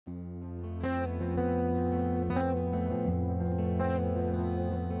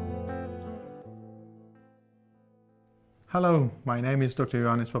Hello, my name is Dr.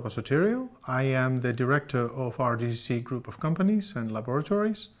 Ioannis Papasotiriou. I am the director of RGCC group of companies and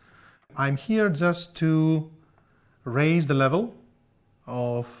laboratories. I'm here just to raise the level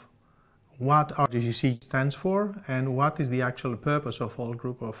of what RGCC stands for and what is the actual purpose of all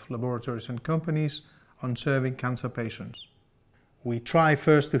group of laboratories and companies on serving cancer patients. We try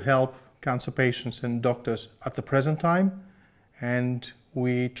first to help cancer patients and doctors at the present time, and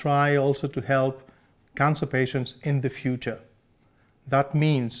we try also to help cancer patients in the future. That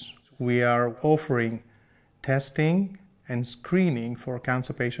means we are offering testing and screening for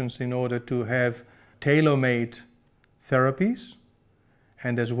cancer patients in order to have tailor-made therapies,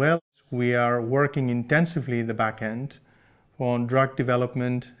 and as well we are working intensively in the back end on drug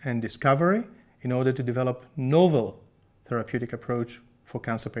development and discovery in order to develop novel therapeutic approach for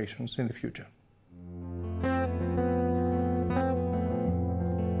cancer patients in the future.